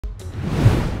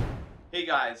Hey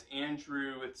guys,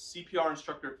 Andrew with CPR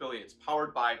Instructor Affiliates,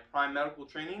 powered by Prime Medical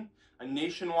Training, a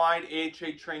nationwide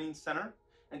AHA training center.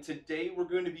 And today we're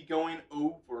going to be going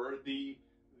over the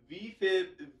V-Fib,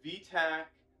 V-Tach,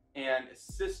 and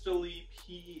Asystole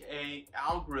PEA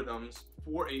algorithms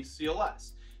for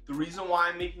ACLS. The reason why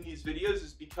I'm making these videos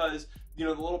is because, the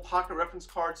little pocket reference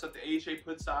cards that the AHA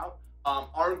puts out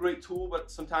are a great tool, but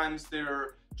sometimes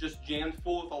they're just jammed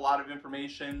full with a lot of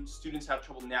information. Students have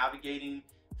trouble navigating,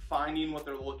 finding what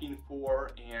they're looking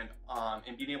for, and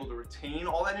being able to retain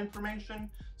all that information.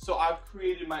 So I've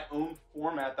created my own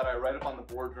format that I write up on the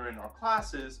board during our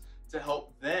classes to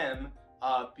help them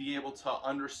be able to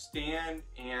understand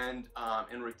and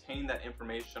retain that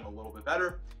information a little bit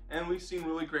better. And we've seen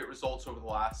really great results over the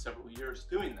last several years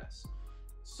doing this.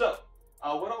 So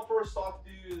what I'll first off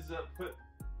do is put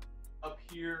up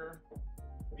here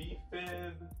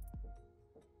V-Fib,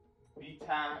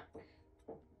 V-Tach,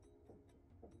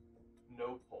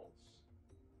 no pulse.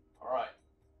 All right,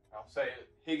 I'll say,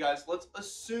 hey guys, let's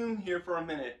assume here for a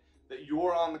minute that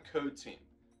you're on the code team.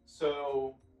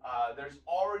 So there's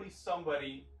already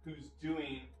somebody who's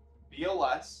doing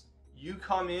BLS. You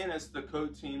come in as the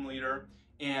code team leader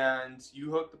and you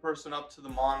hook the person up to the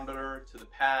monitor, to the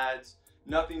pads.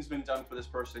 Nothing's been done for this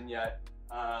person yet.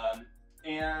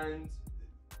 And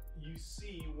you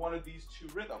see one of these two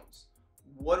rhythms.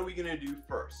 What are we gonna do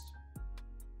first?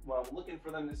 What I'm looking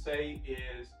for them to say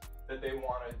is that they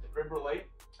want to defibrillate,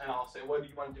 and I'll say, what do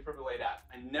you want to defibrillate at?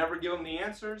 I never give them the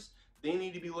answers. They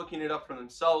need to be looking it up for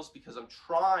themselves because I'm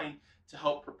trying to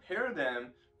help prepare them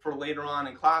for later on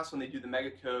in class when they do the mega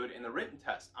code and the written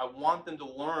test. I want them to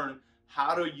learn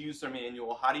how to use their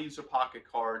manual, how to use their pocket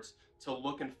cards to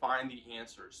look and find the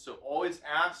answers. So always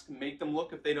ask, make them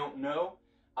look if they don't know.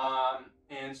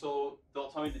 And so they'll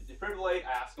tell me to defibrillate.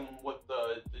 I ask them what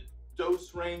the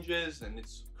dose range is, and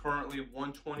it's currently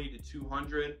 120 to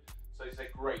 200. So you say,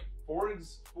 great. For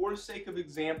the sake of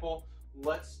example,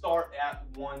 let's start at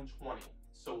 120.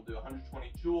 So we'll do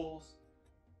 120 joules.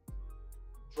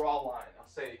 Draw a line. I'll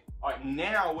say, all right,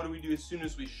 now what do we do as soon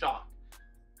as we shock?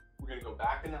 We're going to go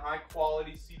back into high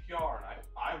quality CPR, and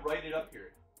I write it up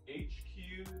here.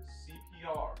 HQ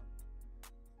CPR.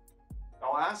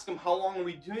 I'll ask them, how long are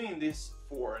we doing this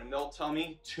for? And they'll tell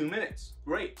me 2 minutes.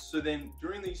 Great. So then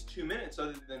during these 2 minutes,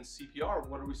 other than CPR,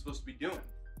 what are we supposed to be doing?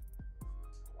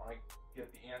 I want to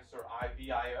get the answer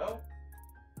IVIO.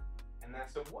 And then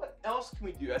so what else can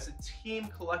we do? As a team,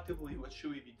 collectively, what should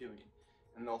we be doing?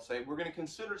 And they'll say, we're going to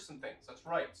consider some things. That's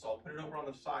right. So I'll put it over on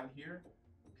the side here.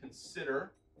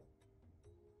 Consider.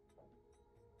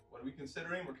 What are we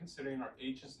considering? We're considering our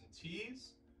H's and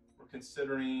T's. We're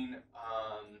considering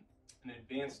an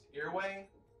advanced airway,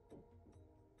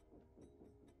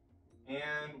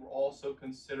 and we're also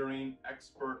considering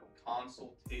expert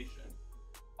consultation.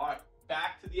 All right,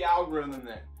 back to the algorithm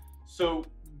then. So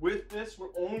with this,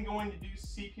 we're only going to do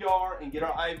CPR and get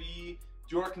our IV,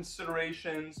 do our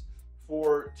considerations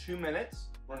for 2 minutes.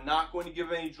 We're not going to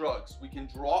give any drugs. We can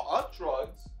draw up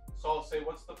drugs. So I'll say,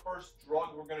 what's the first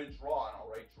drug we're going to draw? And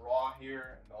I'll write draw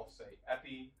here, and they'll say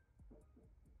epi,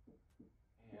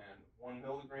 and 1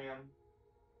 milligram.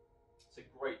 Say,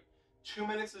 great. 2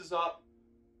 minutes is up.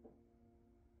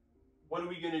 What are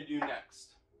we going to do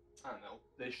next? I don't know.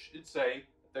 They should say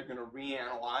they're going to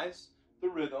reanalyze the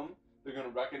rhythm. They're going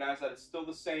to recognize that it's still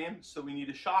the same, so we need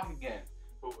to shock again.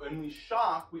 But when we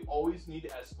shock, we always need to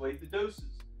escalate the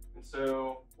doses. And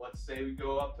so let's say we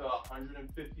go up to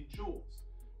 150 joules.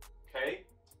 Okay?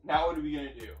 Now what are we going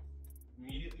to do?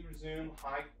 Immediately resume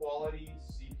high quality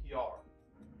CPR.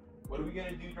 What are we going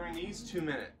to do during these 2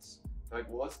 minutes? Like,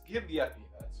 well, let's give the epi.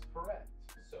 That's correct.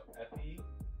 So epi,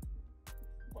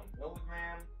 1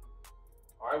 milligram.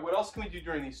 All right, what else can we do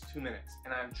during these 2 minutes?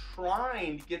 And I'm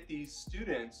trying to get these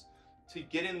students to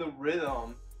get in the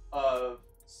rhythm of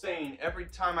saying every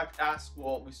time I ask,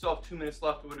 well, we still have 2 minutes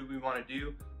left, what do we want to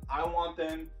do? I want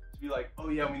them to be like, oh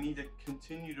yeah, we need to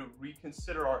continue to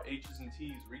reconsider our H's and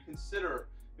T's, reconsider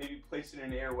maybe placing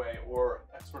an airway or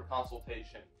expert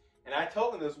consultation. And I tell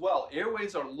them as well,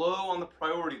 airways are low on the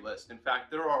priority list. In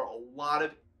fact, there are a lot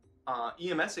of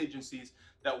EMS agencies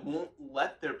that won't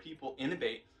let their people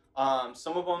intubate.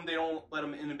 Some of them, they don't let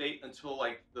them intubate until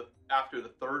like after the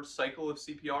 3rd cycle of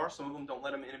CPR. Some of them don't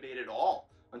let them intubate at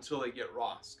all until they get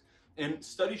ROSC. And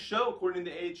studies show, according to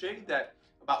the AHA, that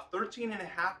about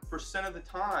 13.5% of the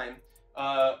time,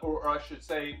 or I should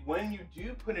say, when you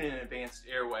do put in an advanced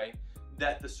airway,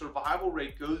 that the survival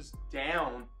rate goes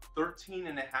down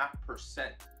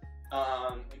 13.5%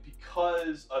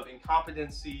 because of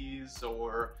incompetencies,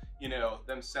 or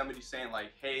somebody saying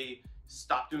like, hey,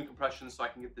 stop doing compression so I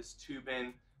can get this tube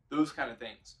in, those kind of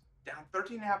things. down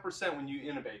 13.5% when you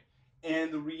intubate.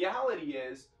 And the reality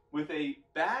is, with a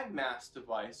bag mask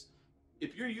device,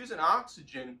 if you're using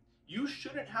oxygen, you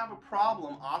shouldn't have a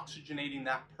problem oxygenating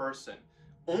that person.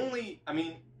 Only, I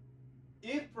mean,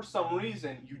 if for some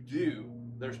reason you do,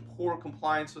 there's poor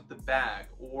compliance with the bag,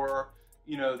 or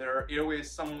their airway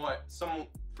is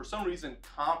for some reason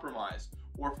compromised,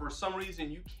 or for some reason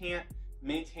you can't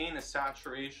maintain a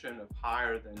saturation of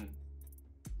higher than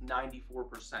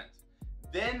 94%,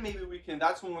 then maybe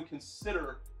that's when we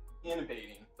consider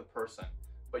intubating the person.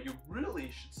 But you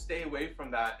really should stay away from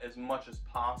that as much as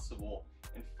possible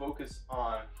and focus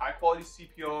on high quality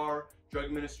CPR, drug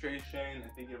administration,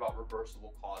 and thinking about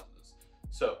reversible causes.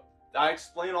 So I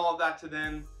explain all of that to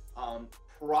them.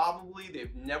 Probably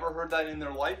they've never heard that in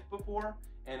their life before,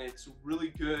 and it's really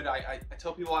good. I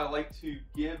tell people I like to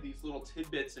give these little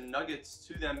tidbits and nuggets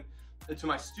to them, to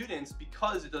my students,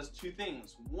 because it does two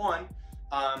things. One,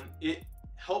 it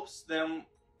helps them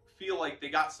feel like they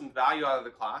got some value out of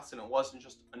the class, and it wasn't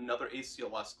just another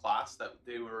ACLS class that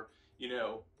they were,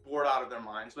 bored out of their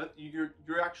minds with.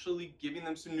 You're actually giving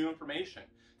them some new information.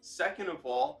 Second of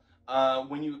all,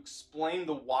 when you explain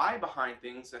the why behind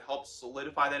things, it helps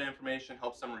solidify that information,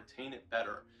 helps them retain it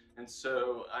better. And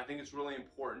so I think it's really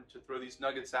important to throw these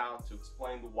nuggets out to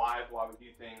explain the why of why we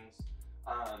do things.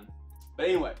 But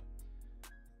anyway,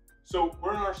 so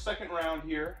we're in our second round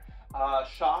here.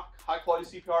 Shock, high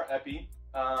quality CPR, epi.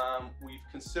 We've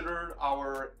considered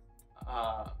our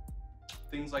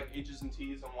things like H's and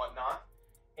T's and whatnot.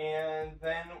 And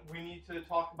then we need to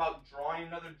talk about drawing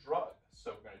another drug.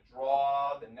 So we're going to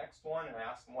draw the next one and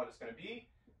ask them what it's going to be.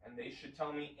 And they should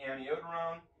tell me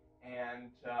amiodarone, and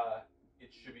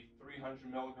it should be 300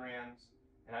 milligrams.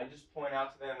 And I just point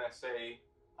out to them, I say,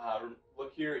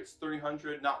 look here, it's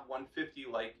 300, not 150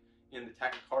 like in the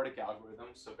tachycardic algorithm.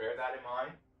 So bear that in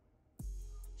mind.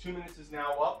 2 minutes is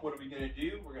now up. What are we going to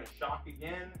do? We're going to shock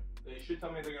again. They should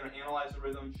tell me they're going to analyze the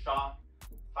rhythm, shock,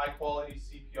 high quality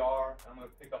CPR. I'm going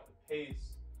to pick up the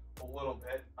pace a little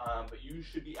bit, but you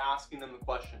should be asking them the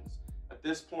questions. At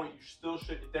this point, you still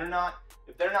should, if they're not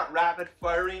rapid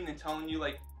firing and telling you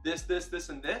like this,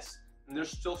 and this, and they're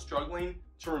still struggling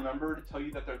to remember to tell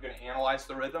you that they're going to analyze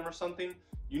the rhythm or something,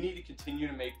 you need to continue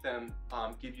to make them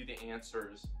give you the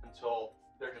answers until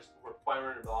we're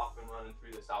firing it off and running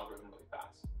through this algorithm really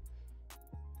fast.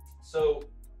 So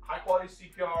high quality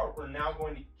CPR, we're now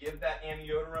going to give that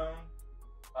amiodarone,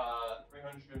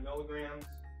 300 milligrams,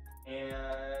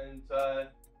 and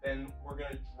then we're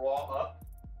going to draw up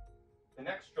the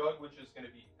next drug, which is going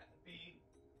to be epi,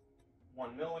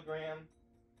 1 milligram,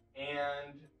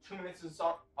 and 2 minutes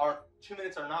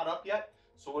are not up yet.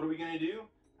 So what are we going to do?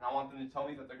 And I want them to tell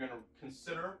me that they're going to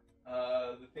consider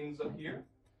the things up here,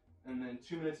 and then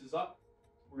 2 minutes is up.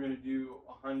 We're going to do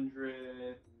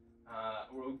 100.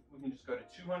 We can just go to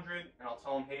 200, and I'll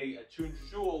tell them, hey, at 200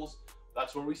 joules,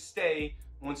 that's where we stay.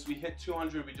 Once we hit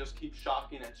 200, we just keep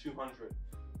shocking at 200.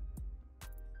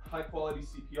 High quality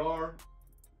CPR.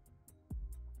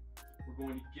 We're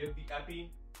going to give the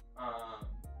epi,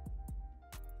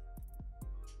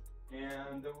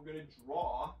 and then we're going to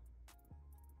draw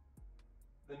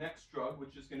the next drug,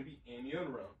 which is going to be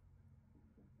amiodarone.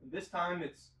 And this time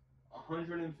it's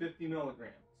 150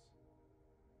 milligrams.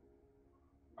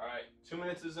 All right, 2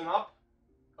 minutes isn't up.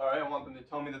 All right, I want them to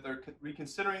tell me that they're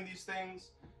reconsidering these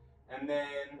things. And then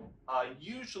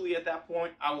usually at that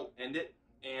point, I will end it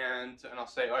and I'll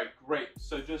say, all right, great.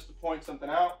 So just to point something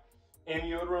out,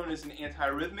 amiodarone is an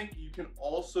antiarrhythmic. You can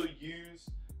also use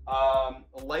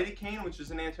lidocaine, which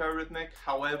is an antiarrhythmic.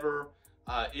 However,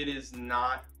 it is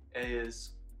not as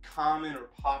common or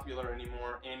popular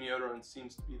anymore. Amiodarone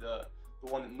seems to be the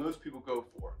one that most people go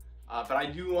for. But I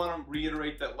do want to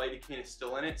reiterate that lidocaine is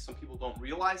still in it. Some people don't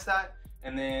realize that.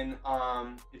 And then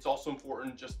it's also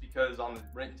important just because on the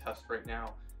written test right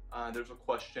now, there's a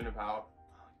question about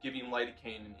giving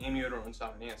lidocaine, and amiodarone is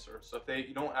not an answer. So if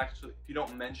you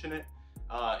don't mention it,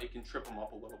 it can trip them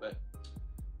up a little bit.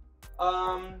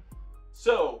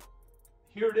 So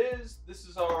here it is. This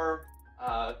is our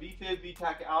V-Fib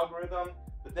V-Tach algorithm.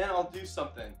 But then I'll do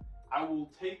something. I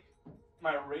will take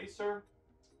my eraser,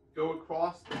 go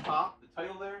across the top, the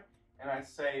title there, and I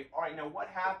say, all right, now what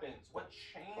happens? What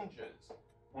changes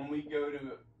when we go to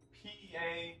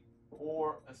PEA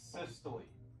or Asystole?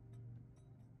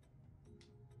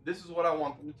 This is what I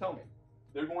want them to tell me.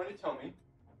 They're going to tell me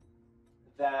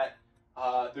that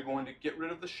they're going to get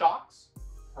rid of the shocks.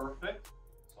 Perfect.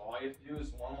 So all you have to do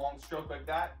is one long stroke like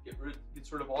that, get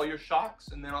rid of all your shocks,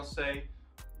 and then I'll say,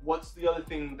 what's the other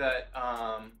thing that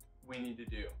we need to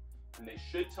do? And they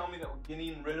should tell me that we're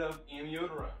getting rid of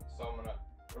amiodarone. So I'm going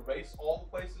to erase all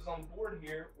the places on the board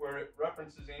here where it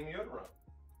references amiodarone.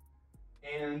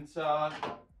 And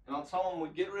I'll tell them we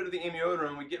get rid of the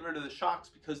amiodarone, we get rid of the shocks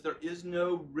because there is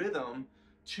no rhythm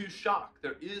to shock.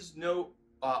 There is no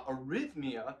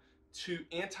arrhythmia to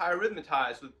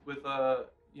anti-arrhythmatize with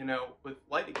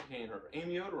lidocaine or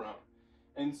amiodarone.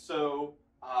 And so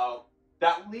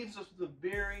that leaves us with a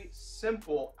very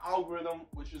simple algorithm,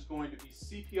 which is going to be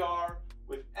CPR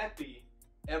with epi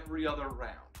every other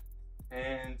round.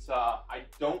 And I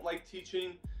don't like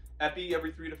teaching epi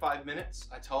every 3 to 5 minutes.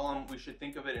 I tell them we should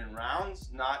think of it in rounds,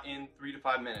 not in 3 to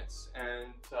 5 minutes.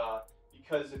 And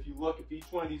because if you look, if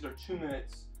each one of these are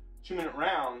 2-minute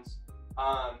rounds,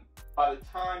 by the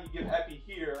time you give epi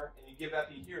here and you give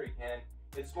epi here again,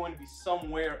 it's going to be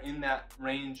somewhere in that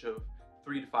range of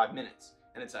 3 to 5 minutes.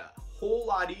 And it's a whole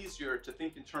lot easier to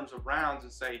think in terms of rounds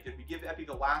and say, did we give epi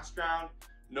the last round?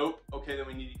 Nope. Okay, then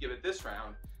we need to give it this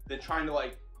round. Than trying to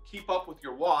like keep up with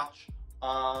your watch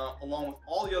along with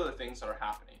all the other things that are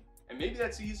happening. And maybe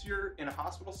that's easier in a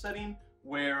hospital setting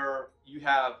where you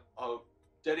have a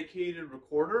dedicated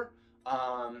recorder,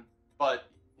 but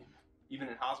even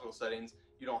in hospital settings,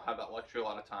 you don't have that luxury a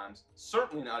lot of times,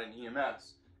 certainly not in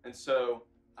EMS. And so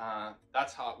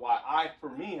that's why I, for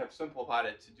me, have simplified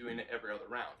it to doing it every other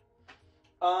round.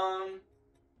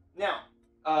 Now,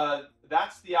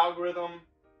 that's the algorithm.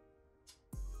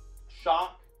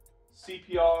 Shock,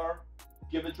 CPR,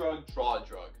 give a drug, draw a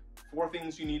drug. 4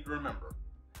 things you need to remember.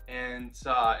 And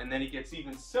then it gets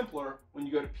even simpler when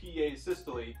you go to PEA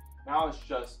Asystole. Now it's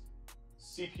just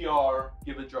CPR,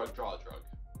 give a drug, draw a drug.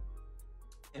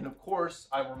 And of course,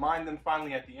 I remind them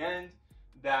finally at the end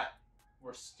that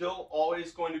we're still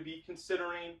always going to be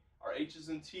considering our H's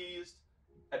and T's,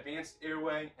 advanced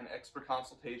airway, and expert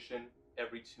consultation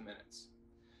every 2 minutes.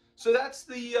 So that's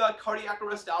the cardiac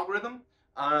arrest algorithm.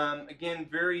 Again,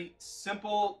 very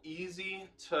simple, easy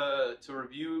to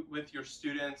review with your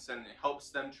students, and it helps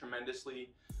them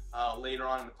tremendously later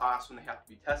on in the class when they have to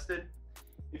be tested.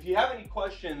 If you have any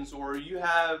questions or you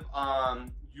have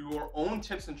your own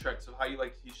tips and tricks of how you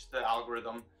like to teach the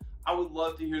algorithm, I would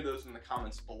love to hear those in the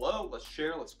comments below. Let's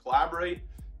share, let's collaborate,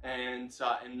 and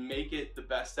make it the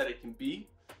best that it can be.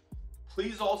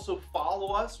 Please also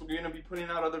follow us. We're going to be putting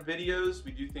out other videos.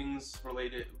 We do things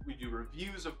related, we do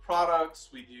reviews of products,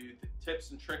 we do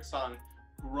tips and tricks on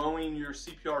growing your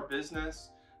CPR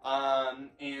business.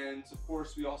 And of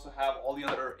course, we also have all the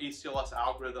other ACLS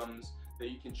algorithms that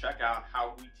you can check out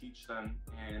how we teach them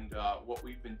and what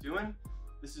we've been doing.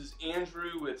 This is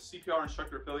Andrew with CPR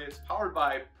Instructor Affiliates, powered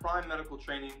by Prime Medical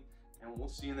Training, and we'll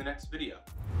see you in the next video.